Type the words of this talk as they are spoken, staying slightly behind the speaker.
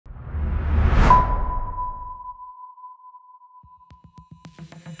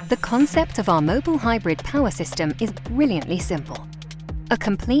The concept of our mobile hybrid power system is brilliantly simple. A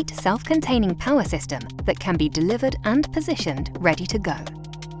complete self-containing power system that can be delivered and positioned ready to go.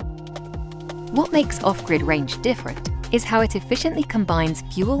 What makes off-grid range different is how it efficiently combines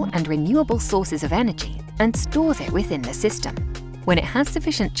fuel and renewable sources of energy and stores it within the system. When it has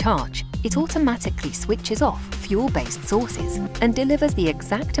sufficient charge, it automatically switches off fuel-based sources and delivers the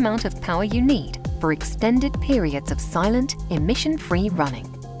exact amount of power you need for extended periods of silent, emission-free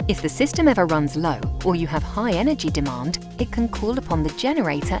running. If the system ever runs low or you have high energy demand, it can call upon the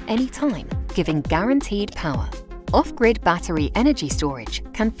generator anytime, giving guaranteed power. Off-grid battery energy storage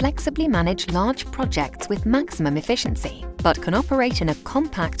can flexibly manage large projects with maximum efficiency, but can operate in a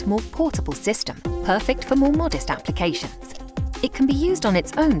compact, more portable system, perfect for more modest applications. It can be used on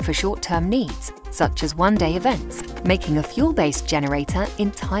its own for short-term needs, such as one-day events, making a fuel-based generator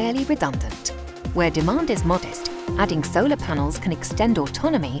entirely redundant. Where demand is modest, adding solar panels can extend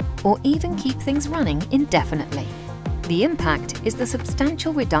autonomy or even keep things running indefinitely. The impact is the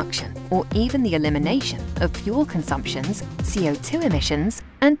substantial reduction or even the elimination of fuel consumptions, CO2 emissions,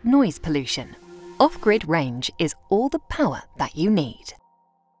 and noise pollution. Off-grid range is all the power that you need.